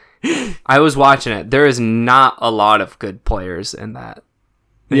 I was watching it. There is not a lot of good players in that.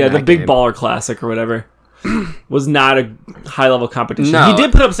 The Big Baller Classic or whatever was not a high-level competition. No. He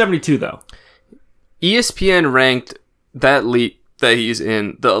did put up 72, though. ESPN ranked that league that he's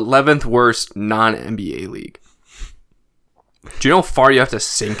in the 11th worst non-NBA league. Do you know how far you have to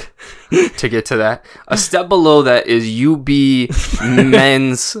sink to get to that? A step below that is UB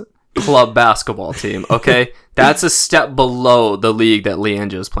men's club basketball team, okay? That's a step below the league that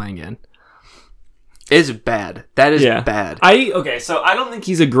LiAngelo's playing in. It's bad. That is bad. So I don't think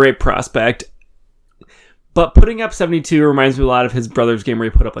he's a great prospect, but putting up 72 reminds me a lot of his brother's game where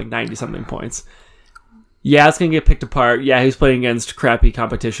he put up like 90-something points. Yeah, it's going to get picked apart. Yeah, he was playing against crappy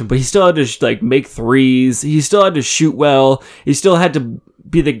competition, but he still had to make threes. He still had to shoot well. He still had to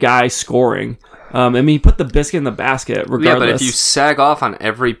be the guy scoring. He put the biscuit in the basket regardless. Yeah, but if you sag off on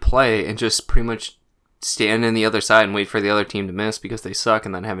every play and just pretty much stand in the other side and wait for the other team to miss because they suck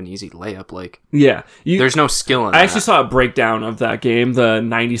and then have an easy layup, there's no skill in that. I actually saw a breakdown of that game, the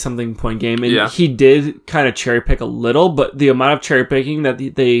 90-something point game, and he did kind of cherry pick a little, but the amount of cherry picking that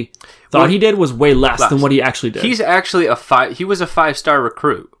they thought he did was way less than what he actually did. He's actually he was a 5-star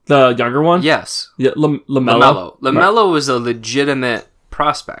recruit. The younger one? Yes. Yeah, LaMelo. LaMelo was a legitimate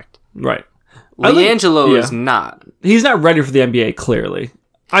prospect. Right. LiAngelo is not. He's not ready for the NBA, clearly.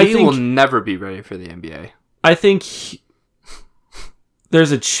 He will never be ready for the NBA. I think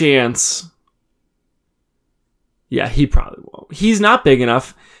there's a chance. Yeah, he probably won't. He's not big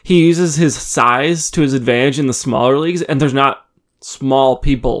enough. He uses his size to his advantage in the smaller leagues, and there's not small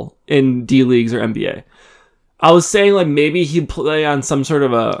people in D leagues or NBA. I was saying maybe he'd play on some sort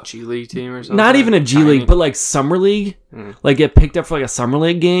of a G League team or something. Not even a G League, but summer league. Get picked up for a summer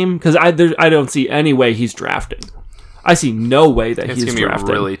league game, because I don't see any way he's drafting. I see no way that he's drafting. It's going to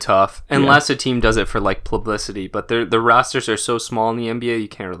be really tough. Unless a team does it for publicity. But the rosters are so small in the NBA, you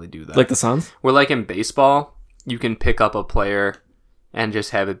can't really do that. Like the Suns? Where in baseball, you can pick up a player and just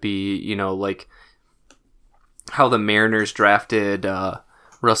have it be, how the Mariners drafted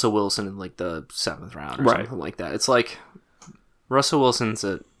Russell Wilson in the 7th round or something like that. It's Russell Wilson's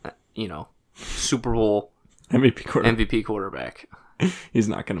a Super Bowl MVP quarterback. He's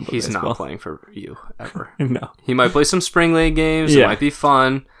not going to play baseball. Not playing for you ever. No. He might play some spring league games. It might be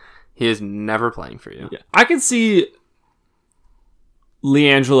fun. He is never playing for you. Yeah. I can see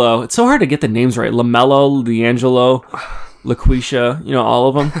LiAngelo. It's so hard to get the names right. LaMelo, LiAngelo, LaQuisha, all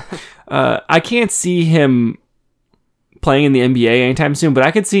of them. I can't see him playing in the NBA anytime soon, but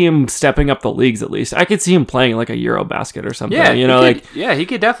I could see him stepping up the leagues at least. I could see him playing a Eurobasket or something. Yeah, he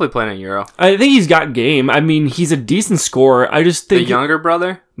could definitely play in a Euro. I think he's got game. I mean, he's a decent scorer. I just think the younger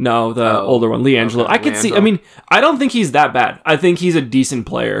brother? No, the older one, LiAngelo. Okay, I could see. I mean, I don't think he's that bad. I think he's a decent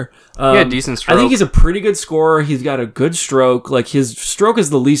player. Decent stroke. I think he's a pretty good scorer. He's got a good stroke. His stroke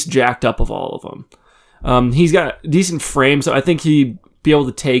is the least jacked up of all of them. He's got a decent frame, so I think he'd be able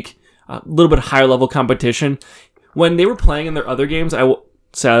to take a little bit higher level competition. When they were playing in their other games,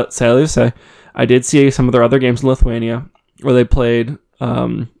 sadly to say, I did see some of their other games in Lithuania where they played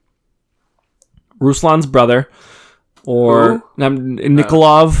Ruslan's brother or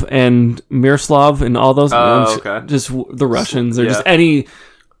Nikolov and Miroslav and all those. Okay. Just the Russians or just any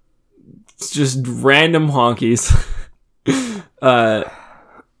It's just random honkies.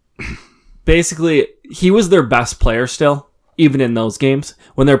 Basically, he was their best player still, even in those games,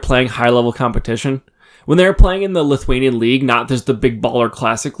 when they're playing high-level competition. When they were playing in the Lithuanian League, not just the Big Baller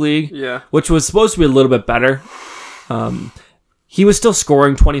Classic League, which was supposed to be a little bit better, he was still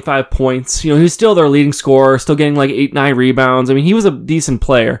scoring 25 points. You know, he was still their leading scorer, still getting like 8-9 rebounds. I mean, he was a decent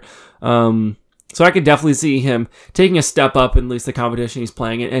player. So I could definitely see him taking a step up in at least the competition he's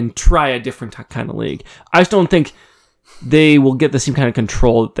playing and try a different kind of league. I just don't think they will get the same kind of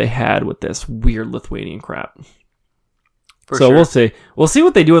control that they had with this weird Lithuanian crap. We'll see. We'll see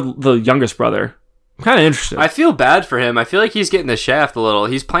what they do with the youngest brother. I'm kind of interested. I feel bad for him. I feel like he's getting the shaft a little.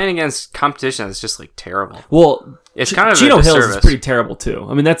 He's playing against competition that's just like terrible. Well, it's kind of Chino Hills is pretty terrible too.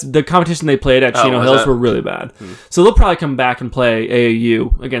 I mean, that's the competition they played at Chino Hills were really bad. So they'll probably come back and play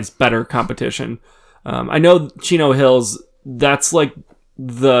AAU against better competition. I know Chino Hills, that's like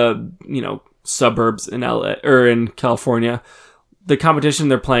the, suburbs in LA or in California. The competition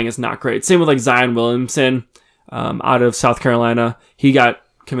they're playing is not great. Same with like Zion Williamson out of South Carolina. He got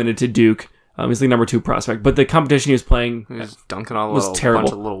committed to Duke. He's the number 2 prospect, but the competition he was playing dunking on was terrible.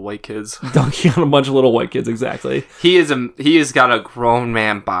 Bunch of little white kids. Dunking on a bunch of little white kids, exactly. He has got a grown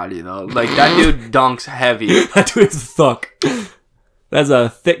man body though. Like that dude dunks heavy. That dude is thick. That's a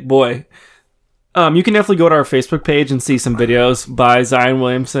thick boy. You can definitely go to our Facebook page and see some videos by Zion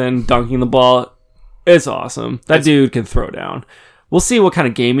Williamson dunking the ball. It's awesome. That dude can throw down. We'll see what kind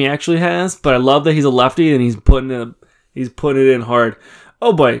of game he actually has, but I love that he's a lefty and he's putting it in hard.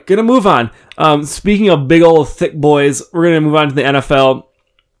 Oh boy, gonna move on. Speaking of big old thick boys, we're gonna move on to the NFL.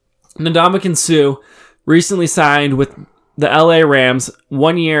 Ndamukong Suh recently signed with the LA Rams,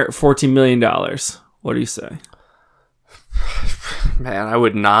 1 year, $14 million. What do you say? Man, I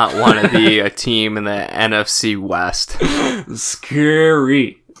would not want to be a team in the NFC West.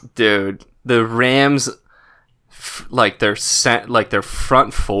 Scary, dude. The Rams, like their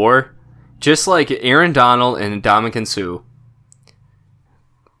front four, just like Aaron Donald and Ndamukong Suh.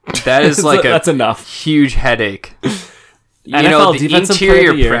 That is like that's enough. Huge headache. NFL the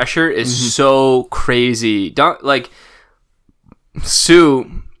interior pressure is so crazy. Suh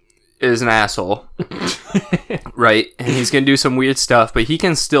is an asshole, right? And he's gonna do some weird stuff, but he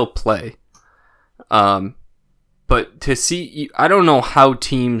can still play. But to see, I don't know how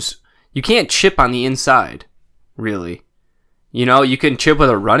teams. You can't chip on the inside, really. You can chip with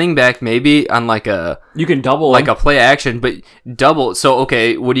a running back maybe on you can double like a play action, but double. So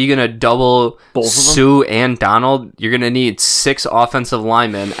okay, what are you gonna double? Both of Suh and Donald? You're gonna need 6 offensive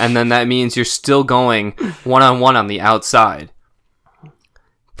linemen, and then that means you're still going 1-on-1 on the outside.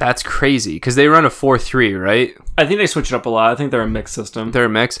 That's crazy because they run a 4-3, right? I think they switch it up a lot. I think they're a mixed system. They're a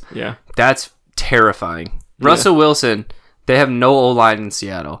mix. Yeah, that's terrifying. Yeah. Russell Wilson. They have no O-line in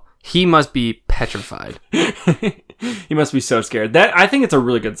Seattle. He must be petrified. He must be so scared. I think it's a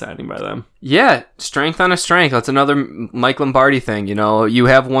really good signing by them. Yeah, strength on a strength. That's another Mike Lombardi thing. You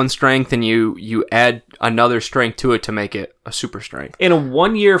have one strength and you add another strength to it to make it a super strength. In a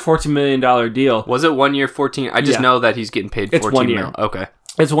 1 year, $14 million deal. Was it 1 year, 14? I just know that he's getting paid 14 it's 1 year. Mil. Okay.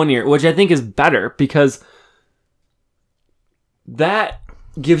 It's 1 year, which I think is better because that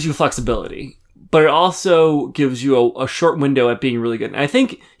gives you flexibility. But it also gives you a short window at being really good. And I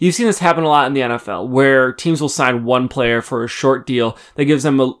think you've seen this happen a lot in the NFL, where teams will sign one player for a short deal that gives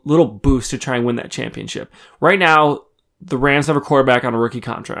them a little boost to try and win that championship. Right now, the Rams have a quarterback on a rookie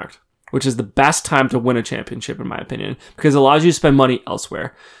contract, which is the best time to win a championship, in my opinion, because it allows you to spend money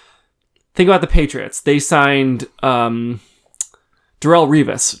elsewhere. Think about the Patriots. They signed Darrelle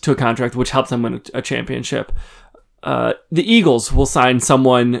Revis to a contract, which helped them win a championship. The Eagles will sign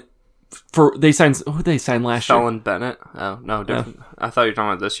someone... who did they sign last year? Felon Bennett? Oh, no, different. Yeah. I thought you were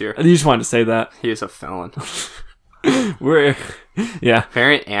talking about this year. You just wanted to say that. He is a felon. Yeah.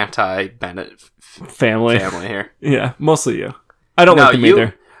 Very anti-Bennett family here. Yeah, mostly you. I don't like them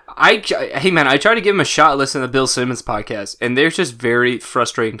either. Hey, man, I try to give him a shot listening to the Bill Simmons podcast, and they're just very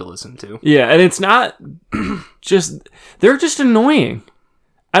frustrating to listen to. Yeah, and it's not just... They're just annoying.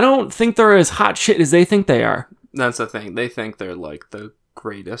 I don't think they're as hot shit as they think they are. That's the thing. They think they're like the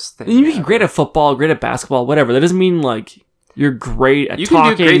greatest thing. You can be great at football, great at basketball, whatever. That doesn't mean like you're great at talking. You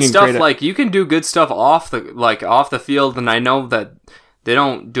can do great stuff. You can do good stuff off the field. And I know that they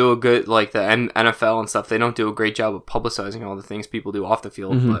don't do a good the NFL and stuff. They don't do a great job of publicizing all the things people do off the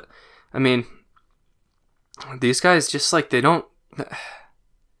field. Mm-hmm. But I mean, these guys just they don't.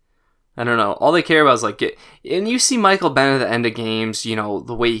 I I don't know. All they care about is like and you see Michael Bennett at the end of games, you know,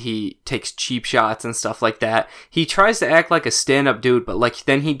 the way he takes cheap shots and stuff like that. He tries to act like a stand-up dude, but like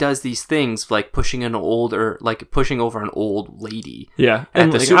then he does these things like pushing over an old lady. Yeah.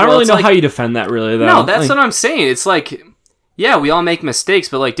 And like, I don't really know how you defend that really though. No, that's what I'm saying. It's like, yeah, we all make mistakes,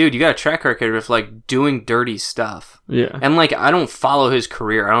 but like, dude, you got a track record of like doing dirty stuff. Yeah. And like, I don't follow his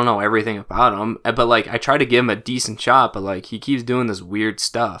career. I don't know everything about him, but like, I try to give him a decent shot, but like, he keeps doing this weird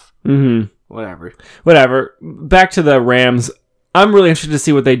stuff. Mm-hmm. Whatever. Back to the Rams. I'm really interested to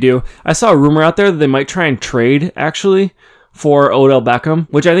see what they do. I saw a rumor out there that they might try and trade actually for Odell Beckham,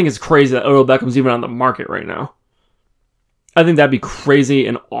 which I think is crazy that Odell Beckham's even on the market right now. I think that'd be crazy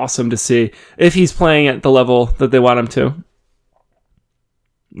and awesome to see if he's playing at the level that they want him to.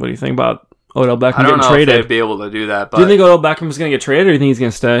 What do you think about Odell Beckham getting traded? I don't know if they'd be able to do that. But do you think Odell Beckham's going to get traded, or do you think he's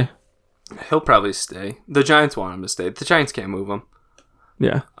going to stay? He'll probably stay. The Giants want him to stay. The Giants can't move him.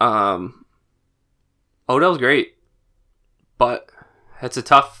 Yeah. Odell's great, but it's a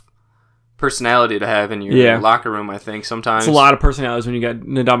tough personality to have in your locker room, I think, sometimes. It's a lot of personalities when you got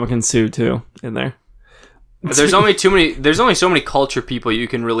Ndamukong Suh, too, in there. There's only so many culture people you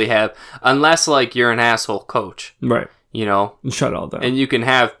can really have, unless, like, you're an asshole coach. Right. You know? And shut all down. And you can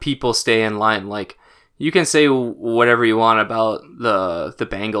have people stay in line. Like, you can say whatever you want about the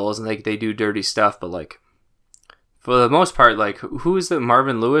Bengals, and like they do dirty stuff, but, like, for the most part, like, who is that?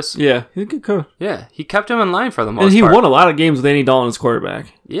 Marvin Lewis? Yeah, he's a good coach. Yeah, he kept him in line for the most part. And he won a lot of games with Andy Dalton as quarterback.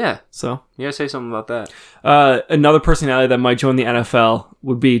 Yeah. So you gotta say something about that. Another personality that might join the NFL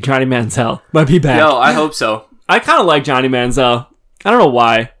would be Johnny Manziel. Might be back. Yo, I hope so. I kind of like Johnny Manziel. I don't know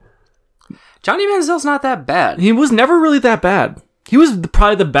why. Johnny Manziel's not that bad. He was never really that bad. He was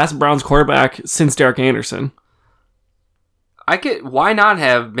probably the best Browns quarterback since Derek Anderson. Why not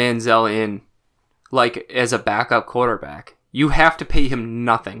have Manziel in, like, as a backup quarterback? You have to pay him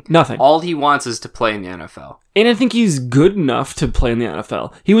nothing. Nothing. All he wants is to play in the NFL. And I think he's good enough to play in the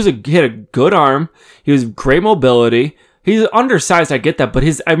NFL. He had a good arm. He was great mobility. He's undersized, I get that, but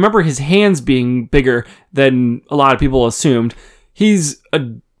I remember his hands being bigger than a lot of people assumed. He's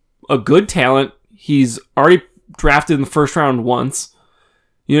a good talent. He's already drafted in the first round once.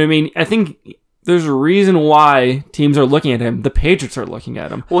 You know what I mean? I think there's a reason why teams are looking at him. The Patriots are looking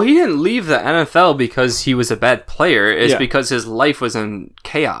at him. Well, he didn't leave the NFL because he was a bad player. It's because his life was in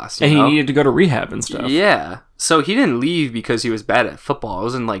chaos. And he needed to go to rehab and stuff. Yeah. So he didn't leave because he was bad at football. It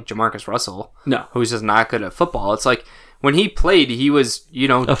wasn't like Jamarcus Russell. No. Who's just not good at football. It's like when he played, he was,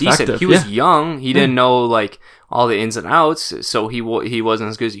 effective, decent. He was young. He didn't know like all the ins and outs. So he wasn't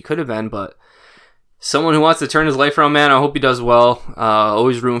as good as he could have been. But someone who wants to turn his life around, man, I hope he does well.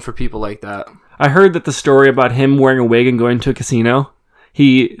 Always room for people like that. I heard that the story about him wearing a wig and going to a casino,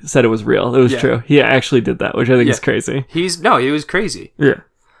 he said it was real. It was true. He actually did that, which I think is crazy. He was crazy. Yeah.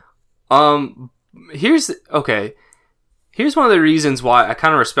 Here's one of the reasons why I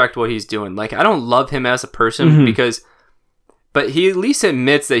kind of respect what he's doing. Like, I don't love him as a person but he at least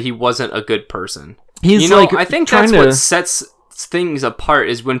admits that he wasn't a good person. He's I think that's what sets things apart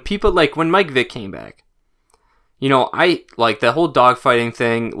is when people, like when Mike Vick came back. I like the whole dogfighting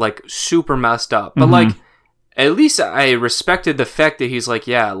thing, like super messed up. But like, at least I respected the fact that he's like,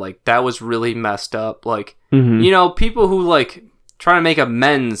 yeah, like that was really messed up. Like, people who like try to make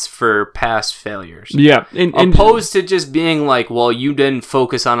amends for past failures. Yeah. Opposed to just being like, well, you didn't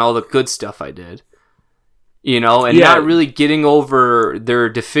focus on all the good stuff I did. Not really getting over their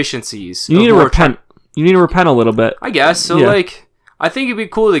deficiencies. You need to repent. You need to repent a little bit. I guess. So like, I think it'd be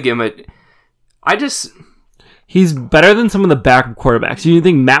cool to give him He's better than some of the backup quarterbacks. You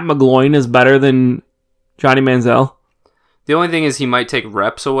think Matt McGloin is better than Johnny Manziel? The only thing is he might take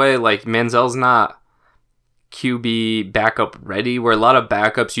reps away. Like, Manziel's not QB backup ready, where a lot of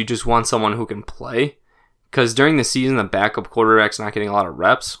backups, you just want someone who can play. Because during the season, the backup quarterback's not getting a lot of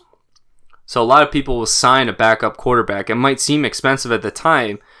reps. So a lot of people will sign a backup quarterback. It might seem expensive at the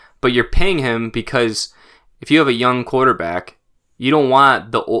time, but you're paying him because if you have a young quarterback, you don't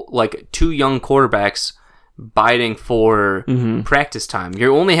want two young quarterbacks biting for practice time.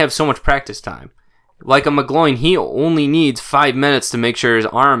 You only have so much practice time. Like a McGloin, he only needs 5 minutes to make sure his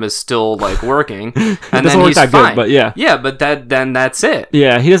arm is still like working, and then he's fine. Good, but but then that's it.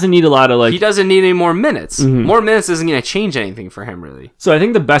 Yeah, he doesn't need a lot of He doesn't need any more minutes. More minutes isn't going to change anything for him, really. So I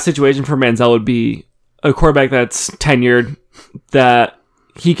think the best situation for Manziel would be a quarterback that's tenured, that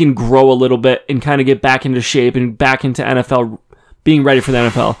he can grow a little bit and kind of get back into shape and back into NFL. Being ready for the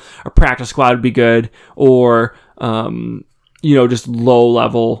NFL. A practice squad would be good, or just low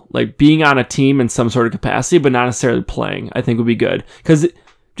level, like being on a team in some sort of capacity, but not necessarily playing, I think would be good. Because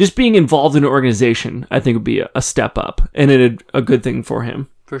just being involved in an organization, I think would be a step up and a good thing for him.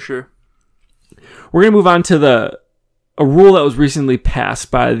 For sure. We're going to move on to a rule that was recently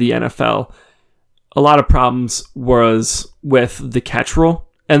passed by the NFL. A lot of problems was with the catch rule.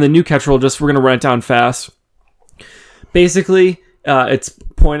 And the new catch rule, we're going to run it down fast. Basically, it's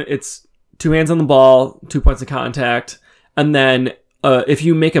 2 hands on the ball, 2 points of contact. And then if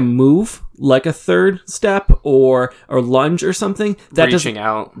you make a move, like a third step or lunge or something, that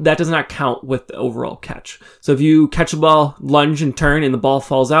does not count with the overall catch. So if you catch a ball, lunge and turn, and the ball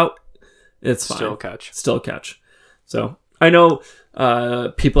falls out, it's fine. Still a catch. So I know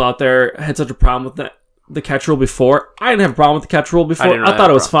people out there had such a problem with the catch rule before. I didn't have a problem with the catch rule before. I thought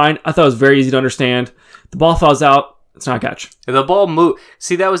it was fine. I thought it was very easy to understand. The ball falls out, it's not a catch. If the ball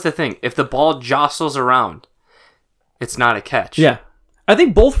see, that was the thing. If the ball jostles around, it's not a catch. Yeah. I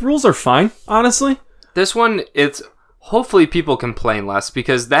think both rules are fine, honestly. This one, it's hopefully people complain less,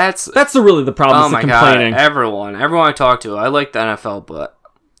 because that's really the problem. Oh my complaining. God, everyone I talk to, I like the NFL, but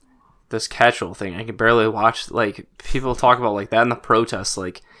this catch rule thing, I can barely watch. Like, people talk about like that in the protests.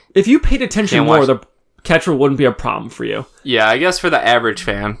 Like, if you paid attention more, the catch rule wouldn't be a problem for you. Yeah, I guess for the average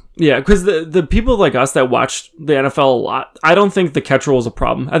fan. Yeah, because the people like us that watch the NFL a lot, I don't think the catch rule is a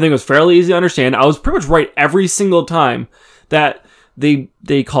problem. I think it was fairly easy to understand. I was pretty much right every single time that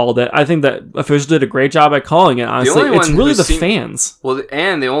they called it. I think that officials did a great job at calling it, honestly. It's really the fans. Well,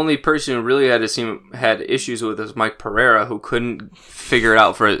 and the only person who really had issues with is Mike Pereira, who couldn't figure it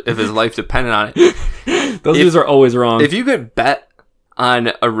out if his life depended on it. Those dudes are always wrong. If you could bet on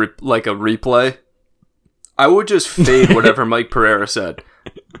a replay, I would just fade whatever Mike Pereira said,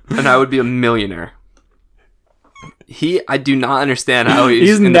 and I would be a millionaire. I do not understand how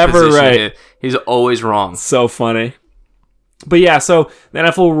he's never right. He's always wrong. So funny. But yeah, so the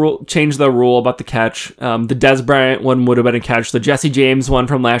NFL changed the rule about the catch. The Dez Bryant one would have been a catch. The Jesse James one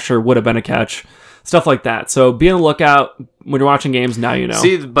from last year would have been a catch. Stuff like that. So be on the lookout when you're watching games. Now you know.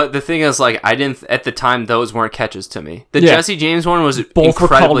 See, but the thing is, like, I didn't at the time. Those weren't catches to me. The Jesse James one was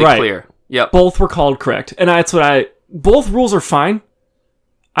incredibly clear. Yep, both were called correct, and that's what both rules are fine.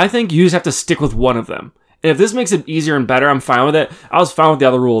 I think you just have to stick with one of them. And if this makes it easier and better, I'm fine with it. I was fine with the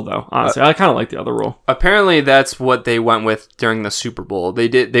other rule, though. Honestly, I kind of like the other rule. Apparently, that's what they went with during the Super Bowl.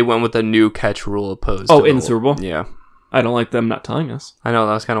 They went with the new catch rule opposed. Oh, in the Super Bowl? Yeah. I don't like them not telling us. I know,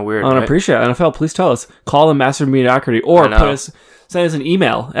 that was kind of weird. I don't appreciate it. NFL, please tell us. Call the Master of Mediocrity, or send us an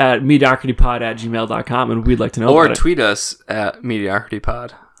email at mediocritypod@gmail.com, and we'd like to know about it. Or tweet us at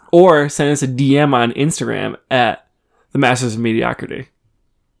mediocritypod. Or send us a DM on Instagram at the Masters of Mediocrity.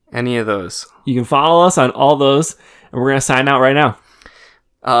 Any of those. You can follow us on all those, and we're going to sign out right now.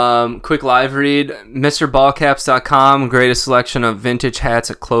 Quick live read. MrBallcaps.com. Greatest selection of vintage hats,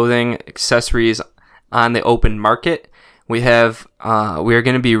 clothing, accessories on the open market. We are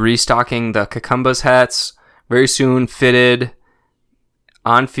going to be restocking the Kakumbas hats very soon, fitted,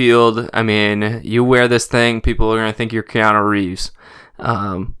 on field. I mean, you wear this thing, people are going to think you're Keanu Reeves.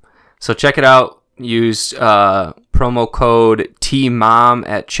 So check it out. Use promo code TMOM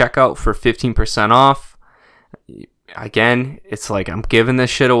at checkout for 15% off. Again, it's like I'm giving this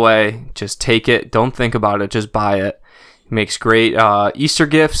shit away. Just take it. Don't think about it. Just buy it. It makes great Easter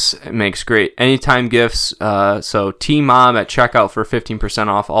gifts. It makes great anytime gifts. So TMOM at checkout for 15%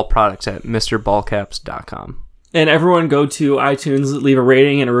 off all products at MrBallcaps.com. And everyone go to iTunes, leave a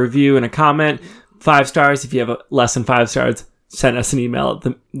rating and a review and a comment. 5 stars. If you have less than 5 stars, send us an email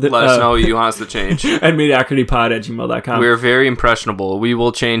at let us know what you want us to change. At mediocritypod@gmail.com. We're very impressionable. We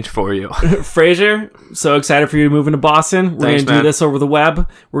will change for you. Frazer, so excited for you to move into Boston. We're going to do this over the web.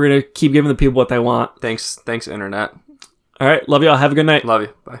 We're going to keep giving the people what they want. Thanks, Internet. All right. Love y'all. Have a good night. Love you.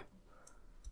 Bye.